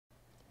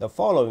The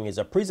following is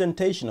a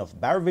presentation of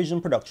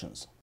BarVision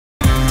Productions.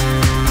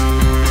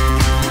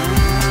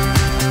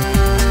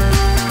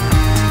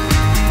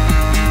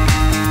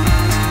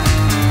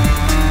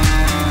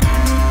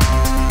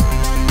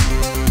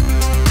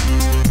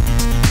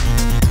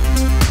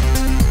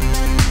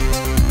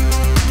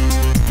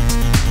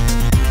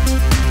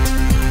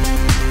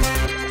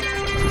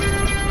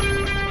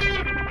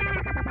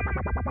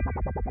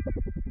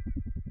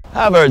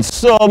 I've heard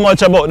so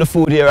much about the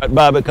food here at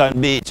Barbcan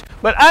Beach,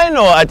 but I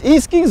know at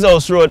East Kings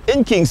House Road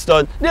in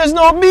Kingston, there's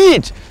no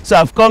beach. So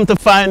I've come to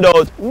find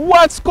out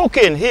what's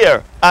cooking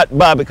here at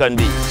Barbcan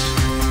Beach.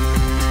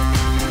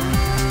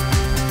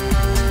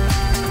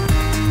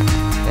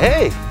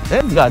 Hey,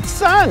 they've got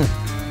sand.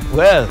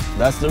 Well,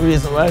 that's the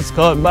reason why it's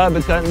called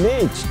Barbcan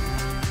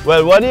Beach.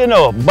 Well, what do you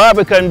know?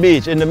 Barbcan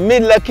Beach in the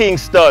middle of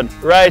Kingston,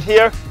 right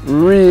here,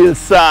 real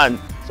sand.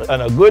 So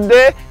on a good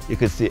day, you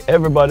can see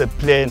everybody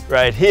playing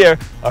right here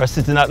or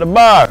sitting at the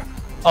bar.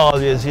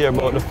 Always hear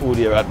about the food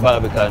here at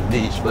Barbcan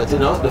Beach, but you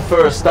know, the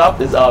first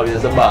stop is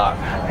always a bar.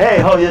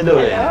 Hey, how you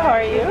doing? Hello, how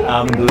are you?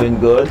 I'm doing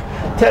good.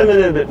 Tell me a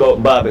little bit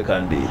about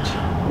Barbcan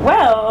Beach.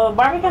 Well,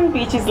 Barbcan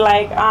Beach is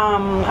like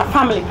a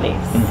family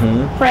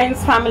place.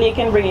 Friends, family, you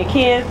can bring your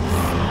kids.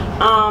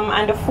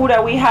 And the food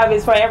that we have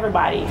is for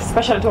everybody,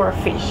 special to our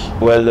fish.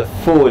 Well, the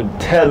food,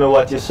 tell me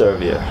what you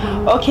serve here.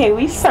 Okay,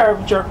 we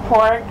serve jerk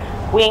pork,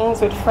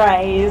 wings with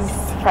fries,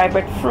 fried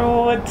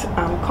breadfruit,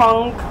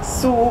 conch,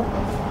 soup,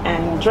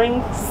 and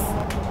drinks.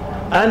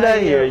 And I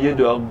hear you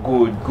do a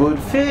good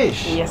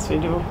fish. Yes, we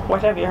do.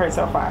 What have you heard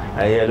so far?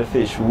 I hear the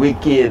fish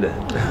wicked.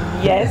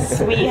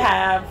 Yes, we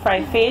have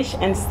fried fish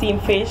and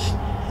steamed fish.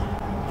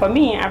 For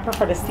me, I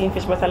prefer the steamed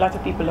fish, but a lot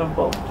of people love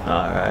both.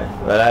 Alright,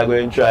 well I'm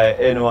going to try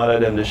any one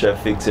of them the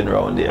chef fixing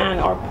around here. And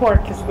our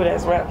pork is good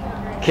as well.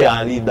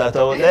 Can't leave that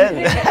out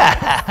then.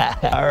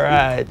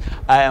 Alright,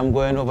 I am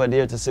going over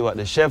there to see what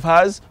the chef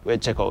has. We'll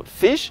check out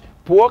fish,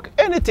 pork,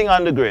 anything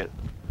on the grill.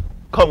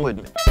 Come with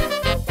me.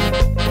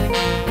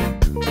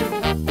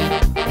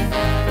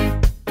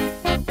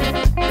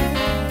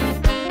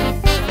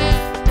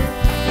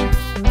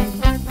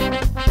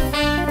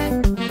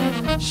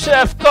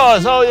 Chef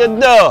Cuz, how you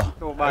do?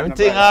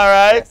 Everything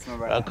alright? Yes,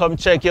 I'll come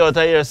check you out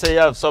here, say you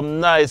have some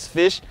nice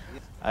fish.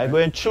 I'm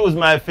going to choose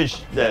my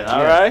fish then,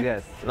 alright?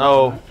 Yes.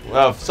 Now, we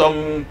have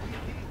some,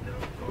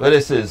 what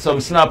this is,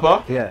 some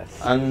snapper. Yes.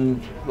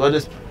 And what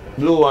is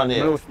blue one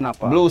here? Blue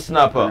snapper. Blue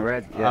snapper. And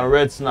red, yeah. And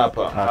red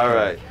snapper. Okay.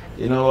 Alright.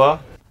 You know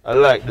what? I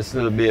like this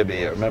little baby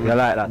here, remember? You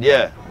like that?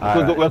 Yeah.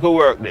 Alright. We could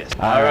work this,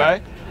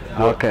 alright?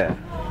 Okay.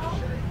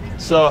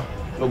 So,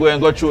 we're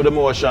going to go through the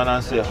motion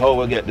and see how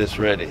we get this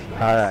ready.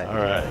 Alright.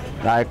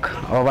 Alright.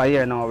 Like over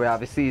here now, we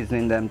have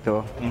seasoning them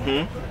too.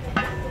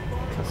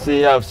 See,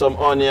 you have some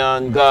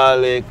onion,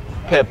 garlic,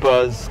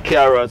 peppers,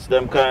 carrots,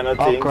 them kind of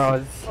things.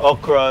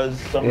 Okras,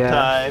 some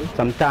thyme.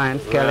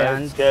 Sometimes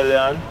scallions.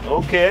 Scallion.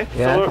 Okay.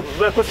 Yeah. So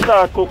we could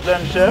start cook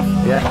then, chef.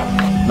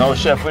 Yeah. Now,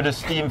 chef, with the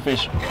steamed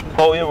fish,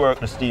 how you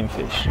work the steamed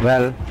fish?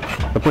 Well,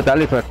 we put a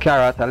little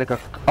carrot, a little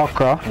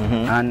okra,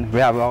 and we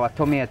have our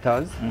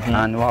tomatoes,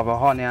 and we have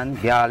our onion,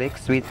 garlic,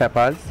 sweet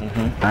peppers,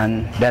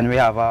 and then we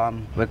have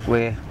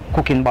we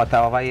cooking butter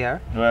over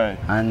here. Right.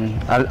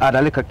 And I'll add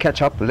a little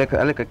ketchup, a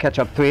little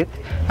ketchup to it,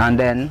 and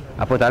then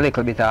I put a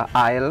little bit of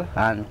oil,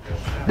 and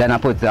then I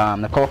put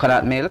the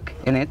coconut milk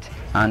in it,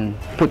 and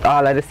put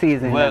all of the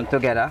seasoning them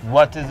together.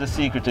 What is the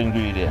secret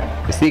ingredient?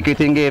 The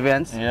secret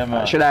ingredients? Yeah,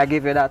 man. Should I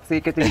give you that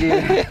secret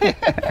ingredient?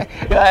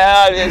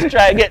 I always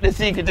try to get the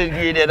secret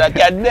ingredient. I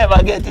can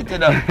never get it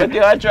enough. But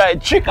you try to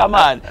trick a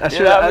man. I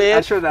should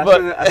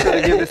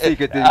give the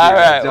secret ingredient. All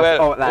right, just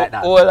well, out like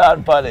that. hold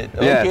on for it.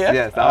 Okay?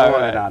 Yes, I'm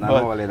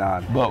holding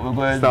on. But we're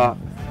going to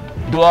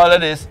do all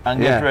of this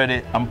and get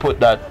ready and put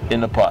that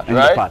in the pot, in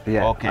right? the pot,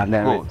 yeah. Okay, and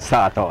then we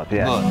sort out,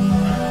 yeah.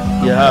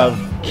 Good. You have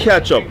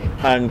ketchup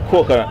and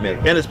coconut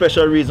milk. Any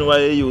special reason why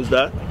you use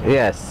that?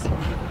 Yes.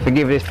 To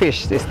give the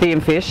fish, the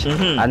steamed fish,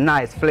 a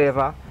nice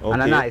flavor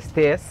and a nice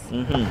taste.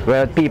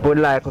 Where people would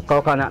like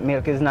coconut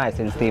milk is nice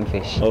in steamed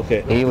fish.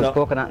 Okay. You use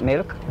coconut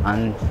milk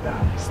and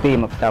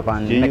steam up top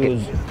and make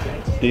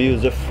it. Do you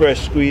use the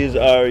fresh squeeze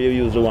or you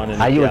use the one in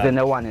the can? I use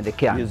the one in the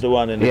can. Use the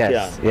one in the can?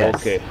 Yes.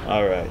 Okay,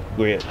 all right,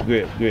 great.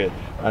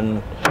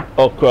 And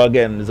okra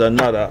again is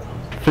another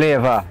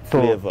flavor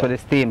to the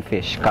steamed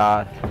fish.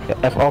 Cause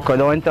if okra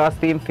don't enter a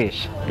steamed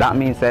fish, that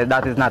means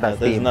that is not a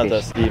steamed fish.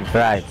 A steamed fish.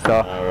 Right,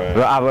 so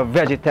we have our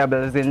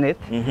vegetables in it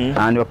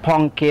and the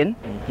pumpkin.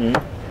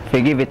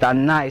 We give it a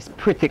nice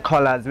pretty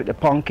colors with the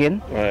pumpkin.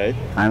 Right.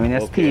 And when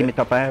you steam it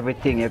up and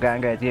everything, you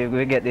can get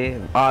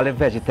all the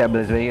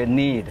vegetables that you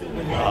need.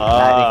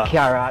 Like the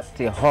carrots,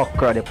 the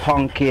okra, the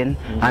pumpkin,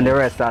 and the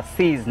rest are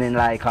seasoning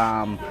like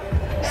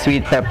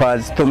sweet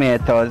peppers,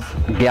 tomatoes,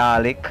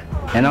 garlic,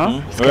 you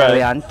know,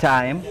 scallion,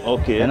 thyme,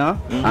 you know,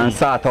 and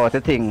sort out the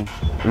thing.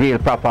 real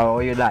proper how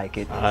you like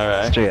it. All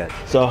right. Straight.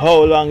 So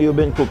how long you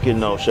been cooking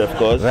now, Chef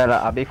Cuz? Well,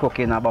 I've been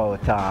cooking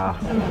about,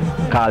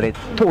 call it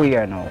 2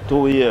 years now.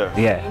 2 years?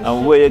 Yeah.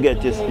 And where you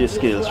get your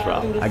skills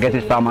from? I get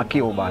it from a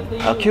Cuban.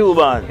 A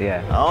Cuban?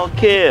 Yeah.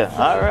 Okay,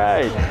 all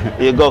right.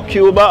 You go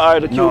Cuba or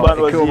the Cuban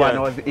no, was Cuban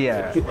here? was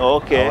here.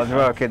 Okay. I was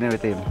working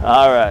with him.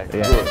 All right,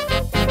 Yeah. good.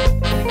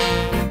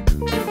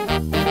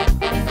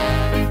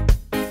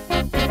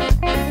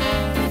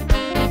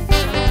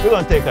 We're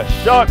going to take a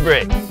short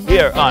break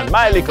here on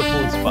My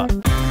LiKKle Food Spot.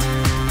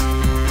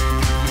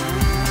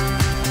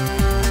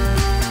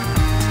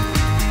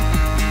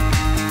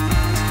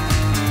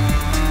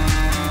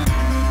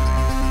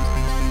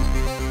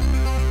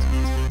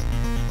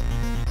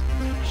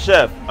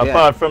 Chef,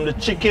 apart from the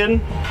chicken,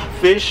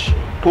 fish,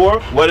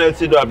 pork, what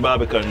else you do at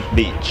Barbcan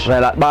Beach?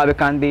 Well, at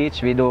Barbcan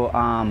Beach, we do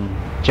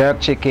jerk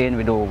chicken,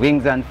 we do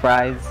wings and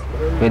fries,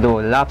 we do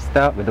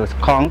lobster, we do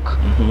skunk,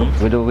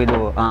 we do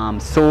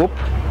soup,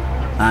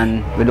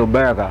 and we do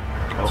burger.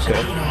 Okay,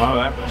 all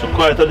right. So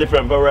quite a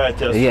different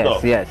variety of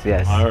stuff.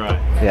 Yes. All right.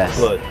 Yes.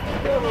 Good.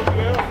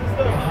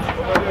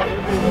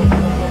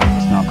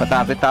 Now cut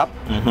off the top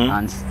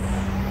and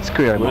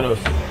square it. All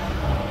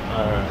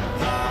right.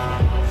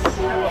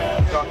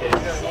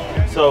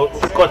 So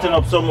cutting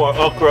up some more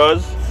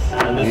okras,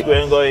 and this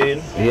going to go in.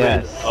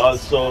 Yes. With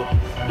also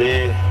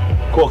the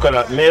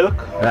coconut milk.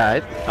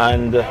 Right.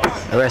 And The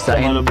rest are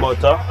some of in. the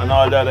butter and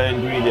all the other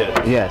ingredients.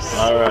 Yes.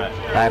 All right.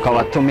 Like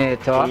our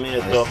tomato,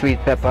 the sweet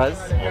peppers.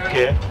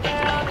 Okay.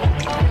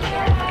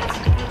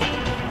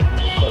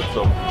 Cut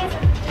some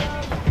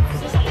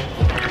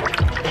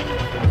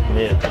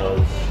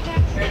tomatoes.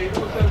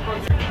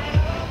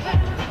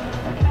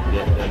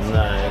 Get them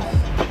nice.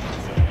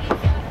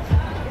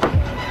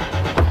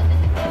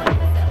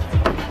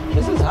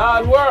 This is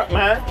hard work,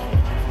 man.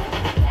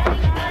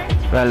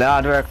 Well, the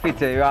hard work fit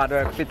you, your hard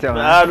work fit you, man.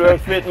 The hard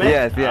work fit me?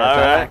 Yes. All So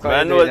right.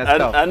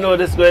 like I know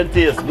this going to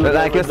taste good. But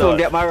like you when soon we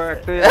get my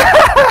work too.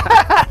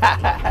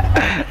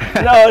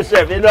 No,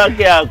 chef, you don't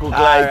care cook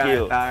like right,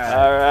 you. all right.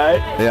 All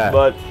right? Yeah.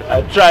 But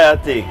I try a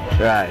thing.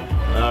 Right.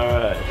 All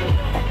right.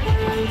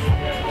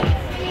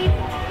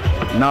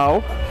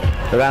 Now,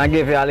 we're gonna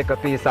give you a little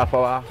piece of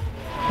our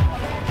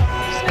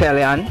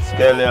scallion.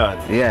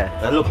 Scallion. Yeah.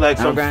 That look like And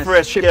some we're gonna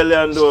fresh strip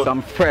scallion though.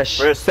 Some fresh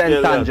St.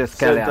 scallion. Andrews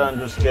scallion. St.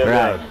 Andrews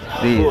scallion. Right.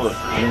 These. Good.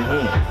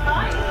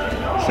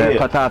 So Yeah.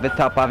 cut off the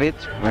top of it,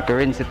 we can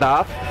rinse it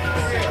off.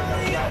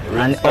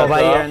 And that over off.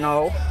 here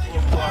now,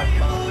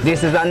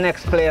 this is the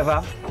next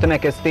flavor to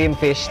make a steamed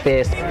fish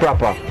taste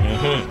proper.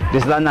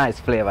 This is a nice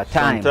flavor,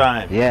 thyme.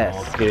 thyme. Yes.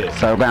 Okay.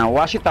 So we're gonna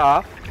wash it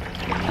off,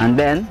 and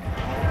then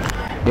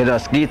you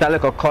just get a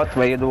little cut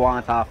where you don't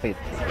want off it.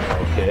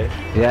 Okay.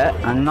 Yeah.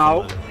 And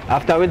now,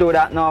 after we do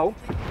that now,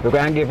 we're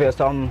gonna give you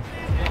some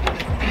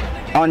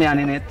onion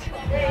in it.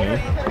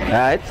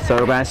 Right. So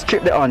we're gonna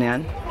strip the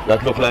onion.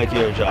 That look like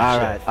your job. All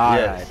right, chef. all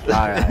Yes. right,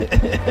 all right.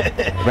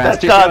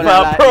 That's called for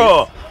a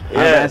pro. I'm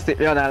gonna Yeah. stick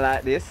the onion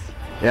like this.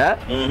 Yeah?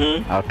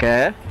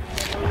 Okay.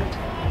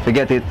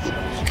 Forget it.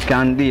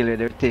 Can deal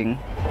with everything.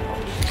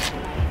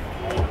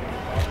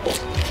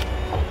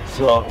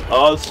 So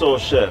also,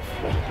 chef,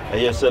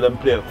 you said them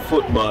play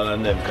football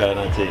and them kind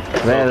of thing.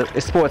 Well,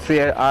 the sports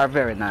here are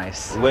very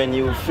nice. When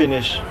you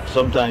finish,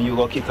 sometimes you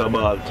go kick a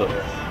ball too.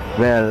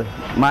 Well,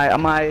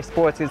 my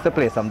sports is to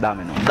play some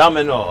domino.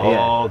 Domino.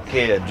 Yeah.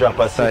 Okay. Drop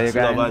a So you 6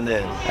 love can- and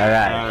then. All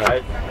right. All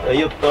right.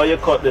 How you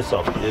cut this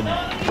up? You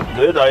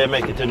do it or you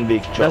make it in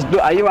big chunks? Just do.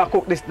 You want to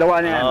cook this the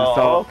one end. Oh,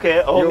 so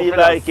okay. Oh, you me just-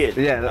 like it.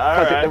 Yeah. All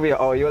Cut it right. the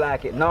way you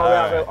like it. Now All we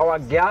have right. our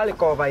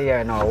garlic over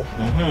here now.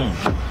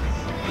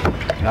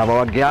 We have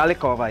our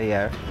garlic over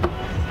here.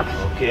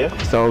 Okay.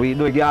 So we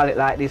do garlic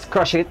like this,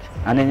 crush it,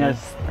 and then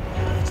just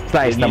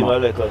slice Give them a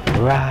up. little.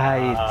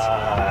 Right.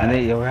 And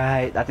then you're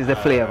right. That is the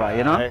flavor,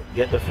 you know? Right.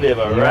 Get the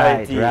flavor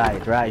Right,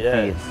 right. right,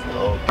 Yes.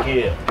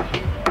 Okay.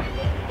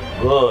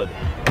 Good.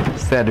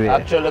 Said we.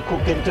 Actually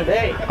cooking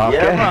today. Okay.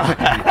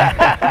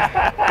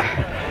 Yeah,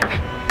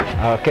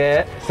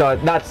 Okay. So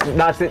that's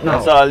it now.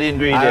 That's all the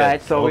ingredients.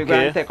 Alright, so we're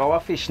going to Okay. take our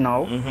fish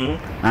now,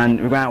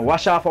 and we're going to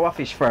wash off our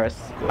fish first.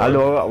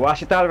 Although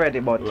wash it already,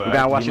 but we're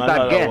going to wash it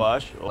again.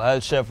 While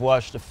chef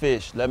wash the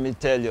fish, let me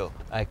tell you,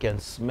 I can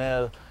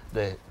smell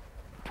the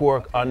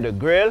pork on the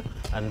grill,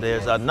 and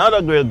there's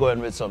another grill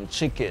going with some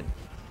chicken.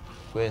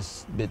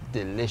 It's a bit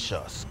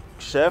delicious.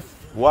 Chef,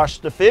 wash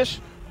the fish.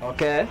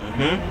 Okay.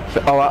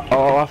 So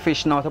our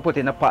fish now to put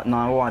in the pot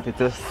now, we want it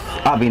to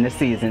have in the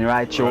season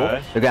right through.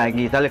 Right. We're going to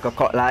give it a little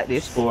cut like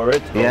this. For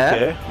it. Yeah,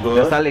 Okay. Good.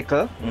 just a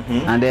little,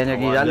 and then you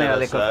give it On the another other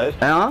little,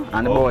 side.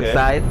 on the both Okay.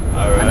 side,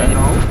 All and then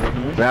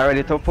right. now we are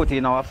ready to put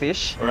in our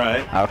fish.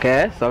 Right.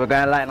 Okay, so we're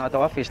gonna line out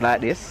our fish like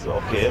this.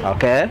 Okay.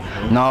 Okay.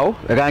 Now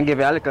we're gonna give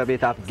it a little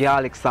bit of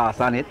garlic sauce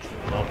on it.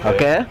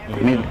 Okay.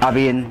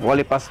 Having whole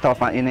heap of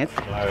stuff in it.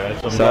 All right.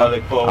 Some So,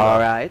 garlic powder. all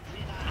right.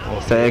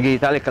 So you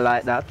give it a little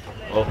like that.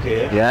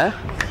 Okay. Yeah.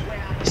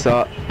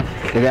 So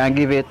you're gonna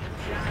give it.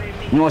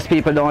 Most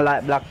people don't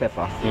like black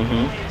pepper.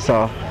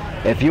 So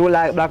if you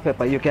like black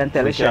pepper, you can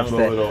tell the chef go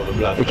that without the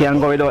black you can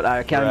go without or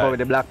you can Right. go with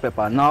the black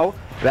pepper. Now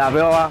we have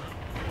our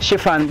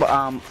chiffon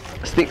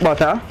stick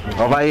butter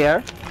over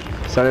here.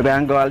 So we're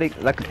going to go a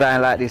little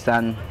time like this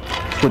and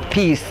put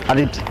piece of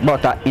the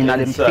butter in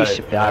the fish.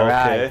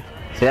 Alright.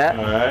 See?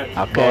 Alright.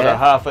 Okay. About a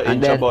half an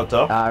inch of butter.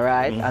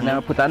 Alright. And then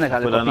we put another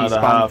little piece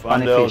on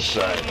the fish.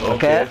 Outside.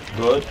 Okay.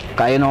 Good.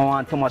 Because you don't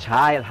want too much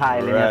oil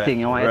in your thing.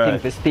 You want your thing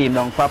to steam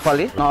down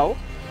properly. Now,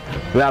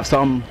 we have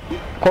some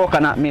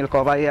coconut milk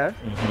over here.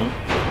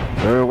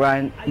 We're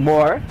going to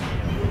boil.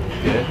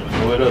 Okay.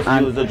 We just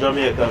use the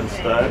Jamaican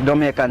style.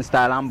 Jamaican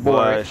style and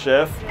boil. Boy,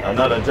 chef,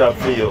 another job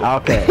for you.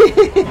 Okay.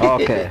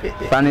 Okay.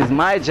 And it's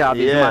my job,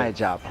 it's my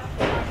job.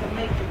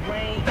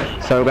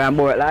 So we're going to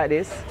boil it like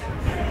this.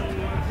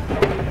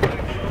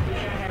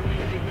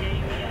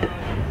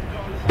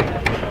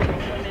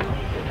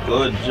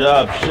 Good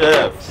job,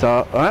 chef.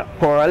 So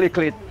pour a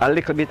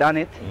little bit on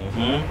it.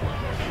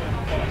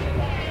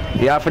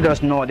 You have to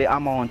just know the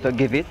amount to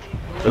give it.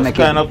 Just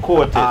kind of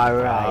coat it.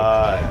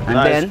 Alright. And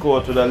nice then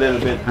coat with a little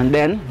bit. And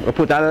then we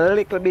put a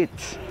little bit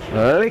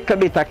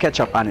of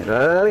ketchup on it.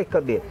 A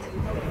little bit.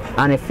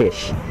 On the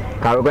fish.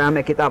 Because we're going to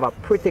make it have a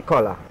pretty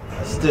color.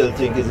 I still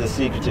think it's a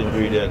secret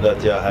ingredient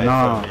that you're hiding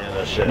from me,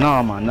 and chef.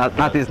 No man,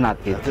 that is not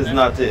it. That is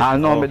not it. I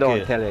know me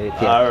don't tell you it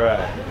yet.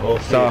 Alright.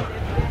 Okay. So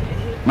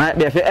might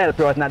be if you help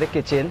you out in the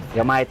kitchen,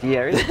 you might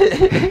hear it.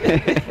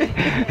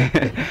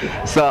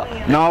 So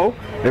now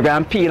we're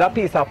going to peel a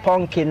piece of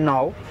pumpkin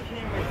now,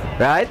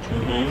 right?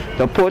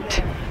 To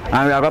put,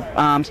 and we are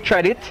going to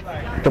shred it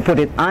to put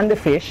it on the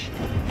fish.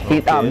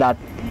 It have that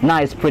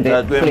nice pretty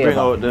that will flavor. bring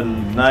out the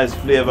nice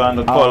flavor and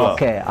the color.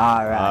 Okay,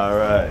 alright.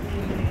 Alright.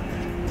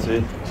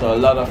 See? So a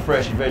lot of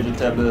fresh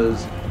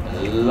vegetables,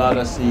 a lot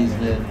of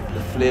seasoning.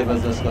 The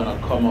flavors that's gonna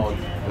come out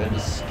when the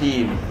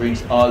steam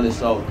brings all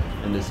this out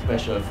in the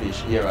special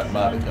fish here at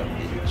Barbcan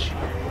Beach.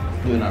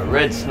 Doing a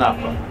red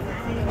snapper.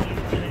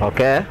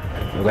 Okay.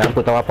 We're going to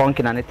put our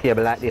pumpkin on the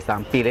table like this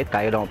and peel it,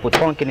 because you don't put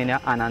pumpkin in your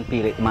hand and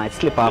peel it, it might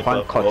slip off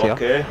and cut you.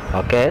 Okay.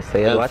 Okay, so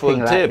you do a thing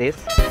like this.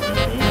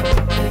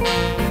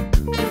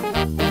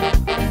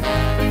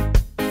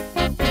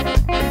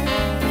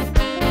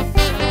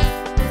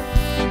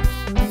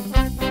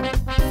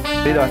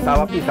 We just have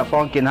a piece of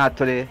pumpkin add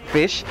to the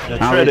fish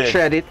and we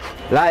shred it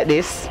like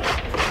this.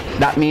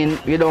 That means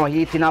you don't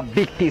eat in a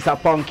big piece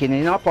of pumpkin.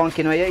 You know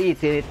pumpkin where you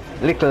eat it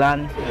little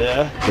and...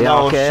 Yeah.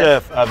 Now okay.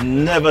 Chef, I've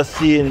never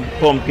seen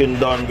pumpkin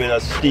done with a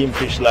steamed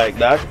fish like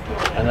that.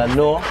 And I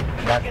know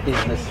that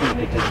is the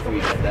secret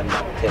ingredient they're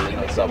not telling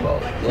us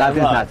about. Yeah, that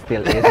is not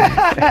still it.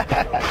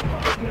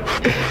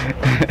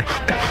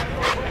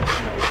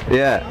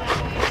 Yeah.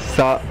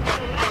 So...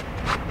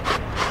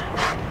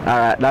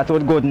 Alright, that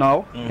would good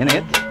now, in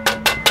it.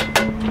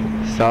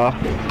 So...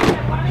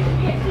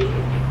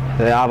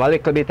 So you have a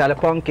little bit of the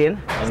pumpkin,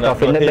 and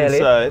stuff in the belly.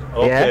 Inside.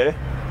 Okay. Yeah.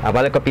 Have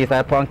a little piece of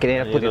the pumpkin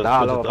and you put it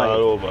all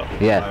over.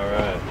 Yeah.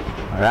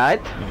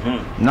 Alright.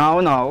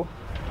 Now,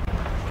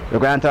 we're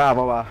going to have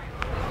our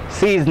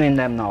seasoning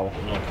them now.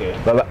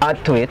 Okay. But we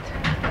add to it.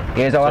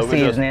 Here's our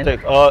seasoning.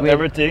 Just take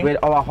everything. With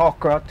our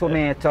okra,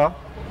 tomato,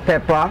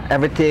 pepper,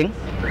 everything.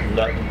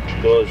 That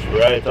goes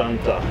right on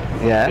top.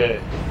 Yeah. Okay.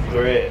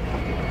 Great.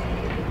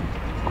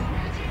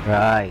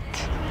 Right.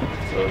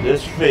 So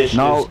this fish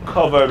is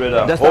covered with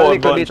a whole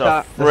bunch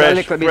of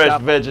fresh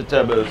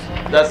vegetables.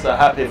 That's a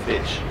happy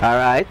fish.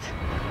 Alright.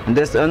 And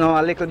this, a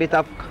little bit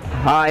of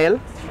oil,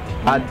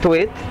 add to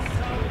it.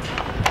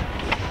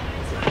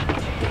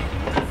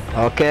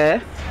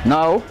 Okay.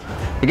 Now,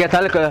 you get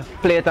a little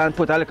plate and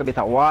put a little bit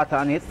of water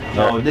on it.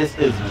 Now this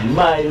is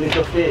my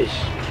little fish.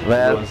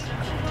 Well,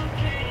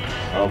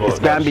 it's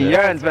going to be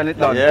yours when it's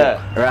done.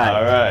 Yeah. Right.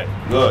 Alright,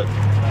 good.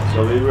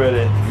 So we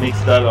ready,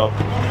 mix that up,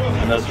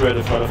 and that's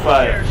ready for the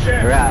fire.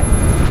 Right.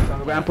 So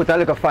we're going to put a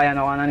little fire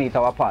now underneath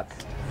our pot.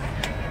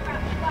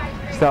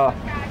 So,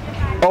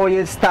 how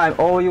you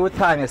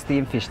time your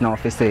steam fish now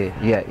if you say,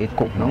 yeah, it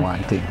cooked now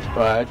one thing.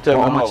 Right, tell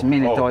how me much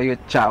minute or you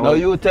chow? No,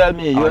 you tell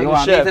me, you're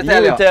the chef,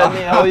 you tell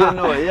me how you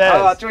know, yes.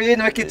 Oh, through you in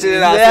the kitchen.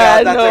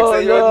 Yeah, no,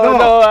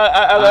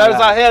 I was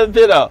a help,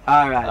 you know.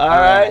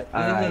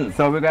 Alright.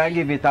 So we're going to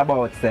give it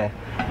about, say,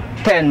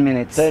 10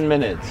 minutes. 10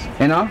 minutes.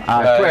 You know,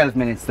 or 12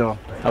 minutes though.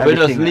 And we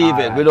just leave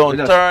it, we don't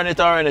turn it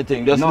or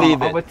anything, just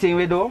leave it. Everything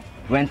we do,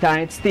 when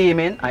time it's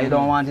steaming and you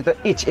don't want it to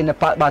itch in the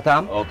pot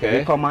bottom,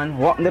 we come and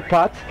open the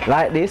pot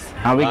like this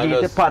and we give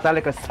the pot a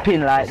little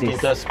spin like this. Give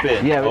it a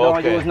spin. Yeah, we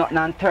don't use nothing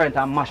and turn it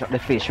and mash up the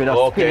fish, we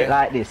just spin it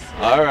like this.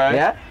 Alright.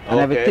 Yeah,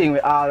 and everything we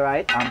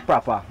alright and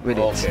proper with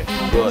it. Okay,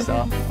 good.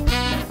 So,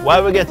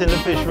 while we're getting the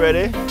fish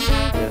ready,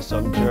 there's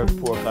some jerk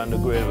pork on the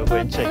grill, we're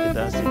going to check it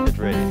and see if it's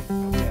ready.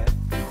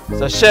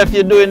 So chef,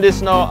 you're doing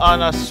this now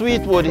on a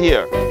sweet wood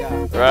here,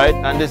 right?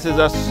 And this is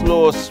a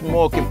slow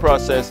smoky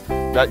process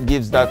that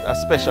gives that a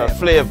special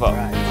flavor.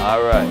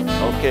 All right.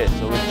 Okay,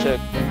 so we check.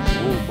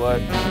 Oh boy,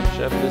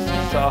 chef, this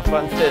is soft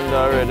and tender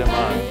already,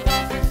 man.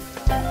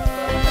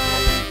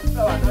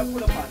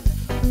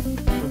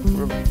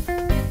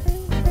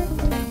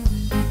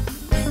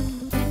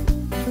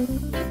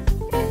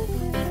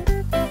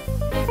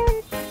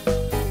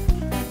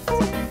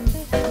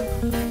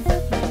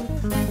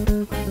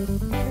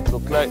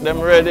 Look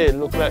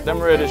like them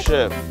ready,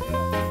 chef.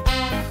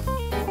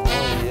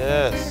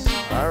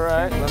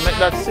 We'll make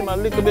that simmer a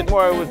little bit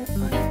more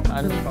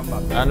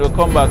and we'll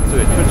come back to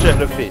it to check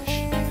the fish.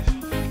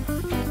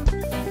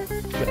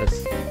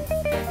 Yes.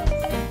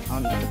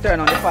 Turn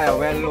on the fire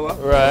well low.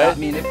 Right. That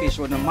means the fish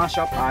wouldn't mash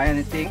up or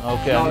anything.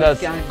 Okay, now and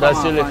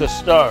that's your little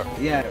stir.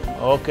 Yeah.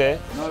 Okay.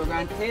 Now we're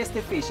going to taste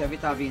the fish if it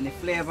have any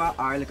flavor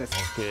or a little.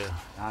 Okay.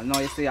 Now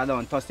you see I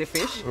don't touch the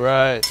fish.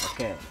 Right.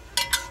 Okay.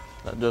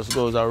 That just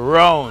goes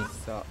around.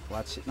 So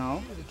watch it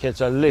now.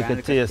 Catch a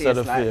little taste of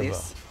the like flavor.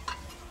 This.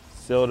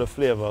 See how the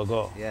flavor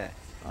go. Yeah.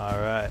 All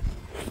right.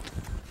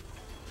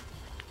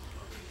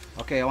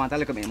 Okay, I want a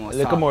little bit more A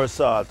salt. little more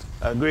salt.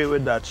 I agree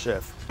with that,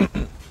 chef.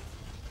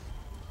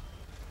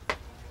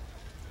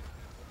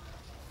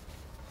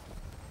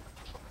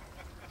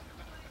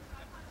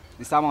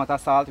 This amount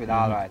of salt with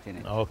all right in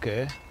it.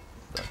 Okay.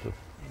 That will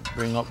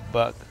bring up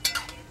back.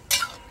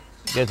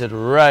 Get it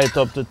right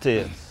up to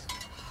taste.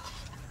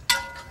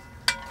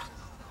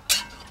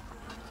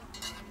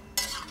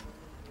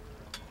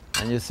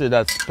 And you see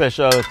that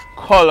special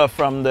color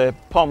from the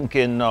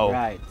pumpkin now.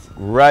 Right.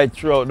 Right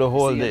throughout the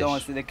whole dish. You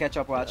don't see the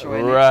ketchup or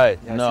showing right,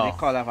 it. You no. see the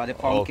color of the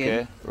pumpkin.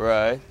 Okay,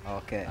 right.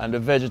 Okay. And the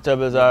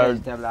vegetables are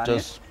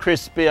just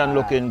crispy and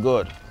looking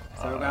good.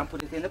 So we're going to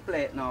put it in the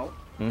plate now.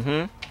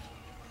 Mm-hmm.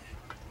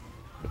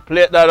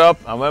 Plate that up,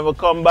 and when we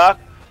come back,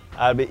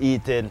 I'll be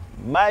eating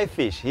my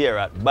fish here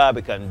at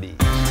Barbcan Beach.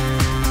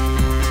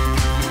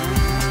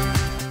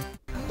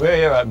 We're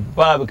here at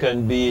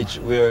Barbcan Beach,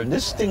 where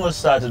this thing was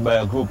started by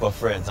a group of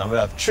friends, and we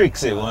have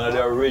Trixie, one of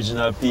the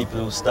original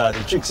people who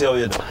started. Trixie, how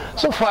you doing?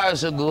 So far,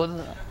 so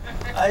good.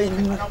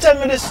 Tell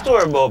me the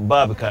story about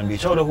Barbcan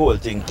Beach, how the whole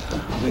thing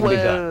began.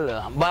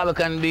 Well,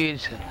 Barbcan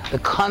Beach, the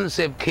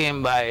concept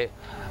came by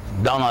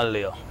Donald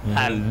Leo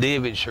and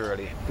David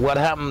Shirley. What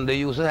happened, they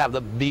used to have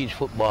the beach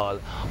football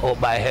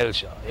out by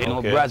Helshaw. You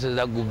know, Brazil is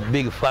a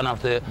big fan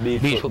of the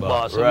beach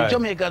football. So right.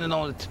 Jamaicans, you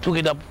know, took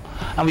it up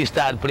and we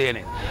started playing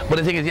it. But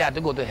the thing is, you had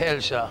to go to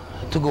Helshaw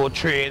to go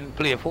train,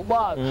 play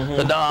football.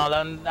 So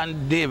Donald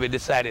and David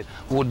decided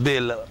we would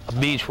build a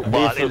beach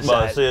football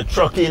inside. So you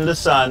truck in the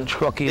sand,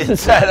 Trucking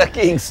inside a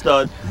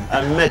Kingston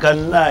and make a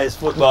nice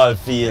football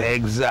field.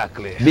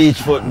 Exactly.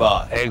 Beach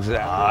football. Exactly.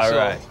 All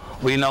right.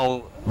 We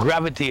now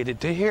gravitated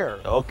to here.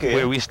 Okay.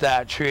 Where we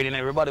start training,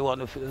 everybody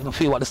wanted to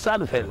feel what the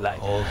sun felt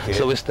like. Okay.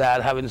 So we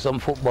started having some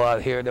football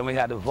here. Then we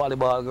had the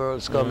volleyball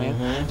girls coming.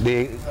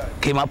 They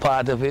came a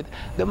part of it.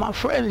 Then my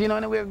friends, you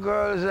know, where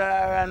girls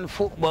are and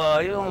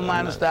football, you know,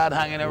 man, start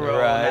hanging around.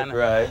 Right, and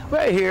right.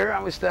 We're here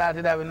and we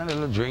started having a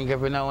little drink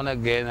every now and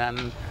again.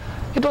 And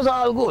it was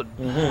all good.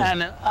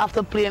 And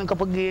after playing a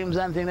couple of games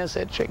and things, I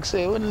said,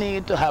 Trixie, we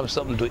need to have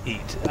something to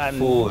eat. And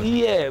food.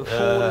 Yeah,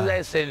 food is the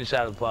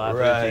essential part.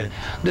 Right.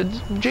 The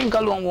drink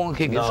alone won't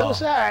kick it. So I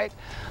said, all right.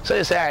 So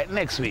they said, all right,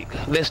 next week,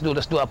 let's do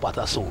a pot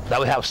of soup.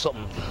 That we have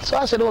something. So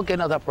I said, okay,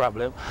 not a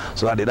problem.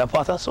 So I did a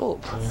pot of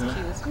soup.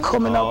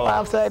 Coming up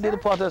after I did a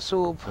pot of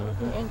soup,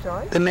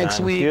 the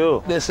next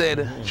week, they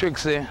said,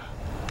 Trixie,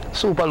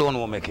 soup alone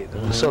won't make it.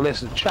 So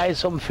let's try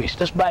some fish.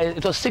 Let's buy it.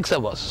 It was 6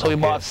 of us. So we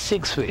bought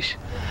 6 fish.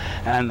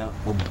 And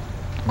we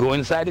go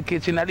inside the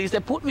kitchen. At least they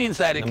put me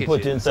inside the kitchen.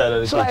 Put you inside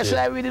of the so kitchen. I said,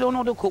 I really don't know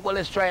how to cook, but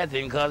let's try a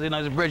thing. Because, you know,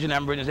 it's bridging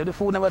and bridging. If the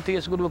food never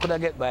tastes good, we could have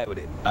get by with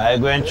it.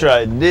 I'm going to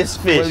try this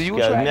fish. Well,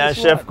 Because me and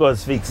Chef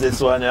Cuz fix this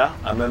one, yeah.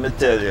 And let me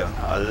tell you,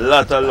 a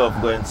lot of love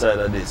go inside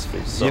of this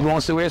fish. So you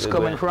won't see where it's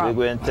coming from.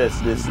 We're going to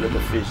test this little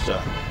fish.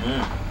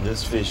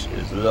 This fish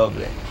is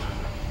lovely.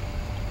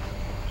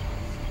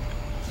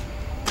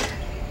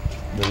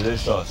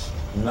 Delicious.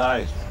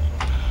 Nice.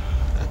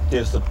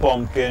 Taste the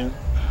pumpkin.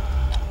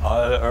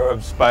 All the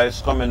herb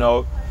spice coming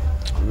out.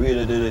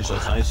 Really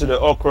delicious. And you see the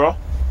okra?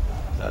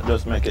 That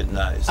just make it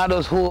nice. I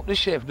just hope the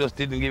chef just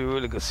didn't give you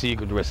like a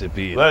secret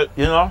recipe. Well,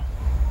 you know,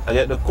 I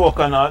get the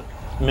coconut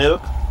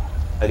milk,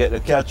 I get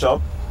the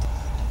ketchup,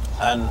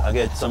 and I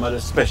get some of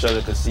the special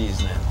little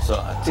seasoning. So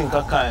I think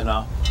I kind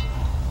of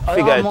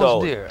figure it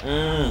out.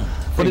 There.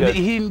 But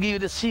he didn't give you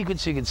the secret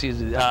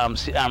season,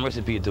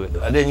 recipe to it.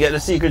 I didn't get the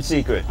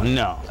secret.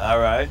 No. All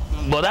right.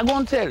 But I'm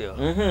going to tell you,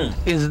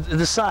 is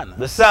the sun.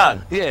 The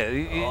sun? Yeah,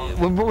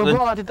 we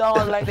brought it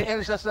all like the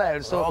Elsa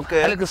style. So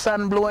a little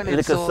sun blowing it. A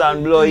little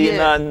sun blowing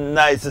and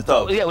nice it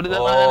up. Yeah, with the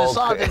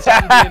salt and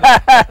sun.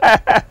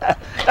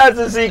 That's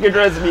the secret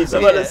recipe,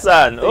 some of the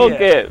sun.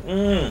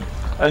 Okay.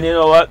 And you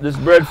know what? This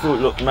breadfruit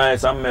look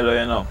nice and mellow,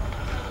 you know.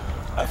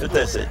 I have to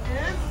test it.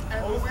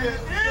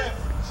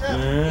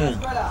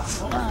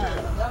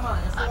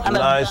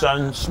 Nice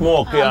and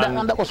smoky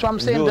and that was from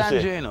St. juicy.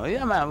 Andrew, you know.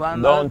 Yeah,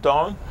 man.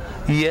 Downtown?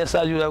 Yes,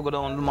 I usually go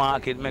down to the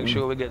market, make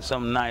sure we get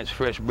some nice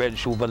fresh bread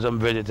soup and some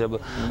vegetable.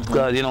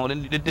 Because, you know,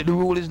 the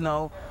rule is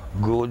now,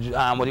 grow,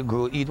 what you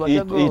grow, eat what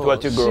you grow. Eat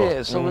what you grow.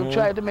 Yeah, so we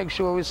try to make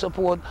sure we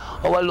support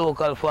our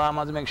local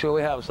farmers, make sure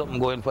we have something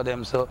going for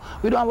them. So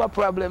we don't have a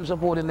problem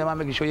supporting them and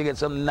making sure you get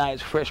some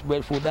nice fresh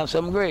bread food and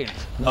some grains.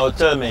 Now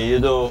tell me, you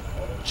do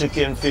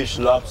chicken, fish,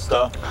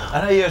 lobster,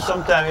 and I hear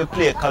sometimes you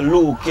play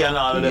kaluki and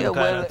all of them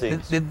kind of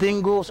things. The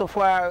thing goes so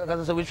far,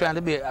 because we're trying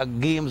to be a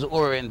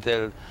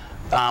games-oriented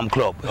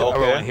club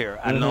around here.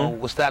 And now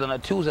we start on a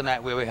Tuesday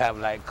night where we have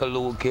like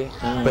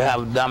LiKKle, we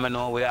have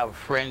Domino, we have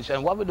French.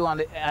 And what we do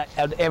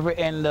at every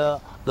end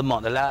of the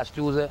month, the last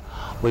Tuesday,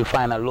 we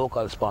find a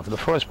local sponsor. The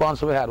first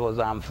sponsor we had was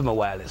Fima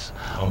Wireless.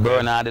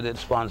 Bernard did it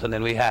sponsor, and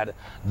then we had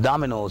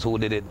Domino's who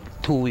did it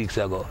 2 weeks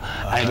ago.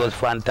 And it was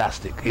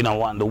fantastic. You know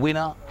what? The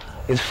winner,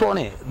 it's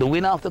funny, the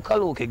winner of the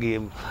LiKKle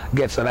game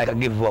gets like a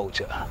gift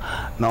voucher.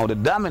 Now the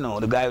Domino,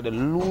 the guy with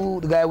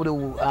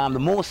the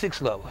most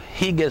 6 love,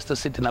 he gets to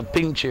sit in a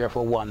pink chair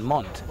for 1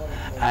 month,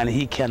 and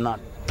he cannot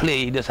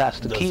play. He just has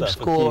to keep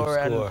score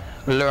and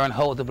learn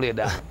how to play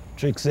that.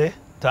 Trixie,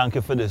 thank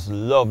you for this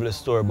lovely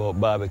story about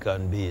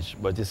Barbcan Beach.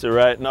 But you see,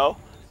 right now,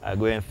 I'm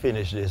going to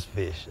finish this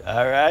fish.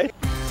 All right?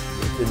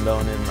 Sitting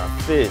down in my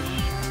fish.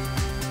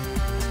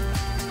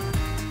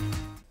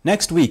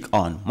 Next week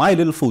on My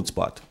Little Food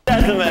Spot.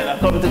 Gentlemen, I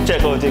come to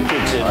check out the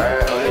kitchen.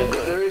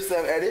 The wrist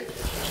time, Eddie?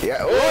 Yeah.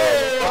 Oh,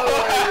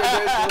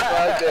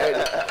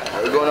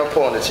 we're going to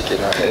pound the chicken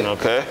now, Eddie.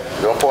 Okay.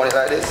 You don't pound it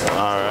like this?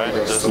 Alright,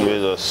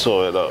 just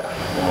sew it up.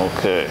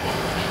 Okay.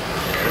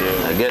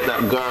 Yeah. I get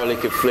that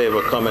garlicky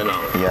flavor coming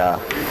out. Yeah.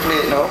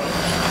 Plate now.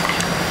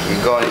 You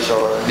garnish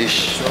our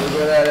dish. So we're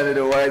going to add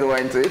the white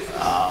wine to it.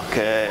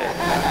 Okay.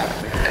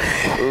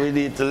 We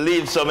need to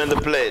leave some in the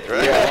plate,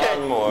 right? Yeah.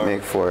 One more.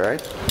 Make 4,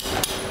 right?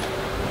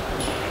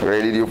 Where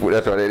did you put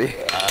that already?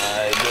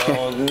 I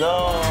don't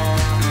know.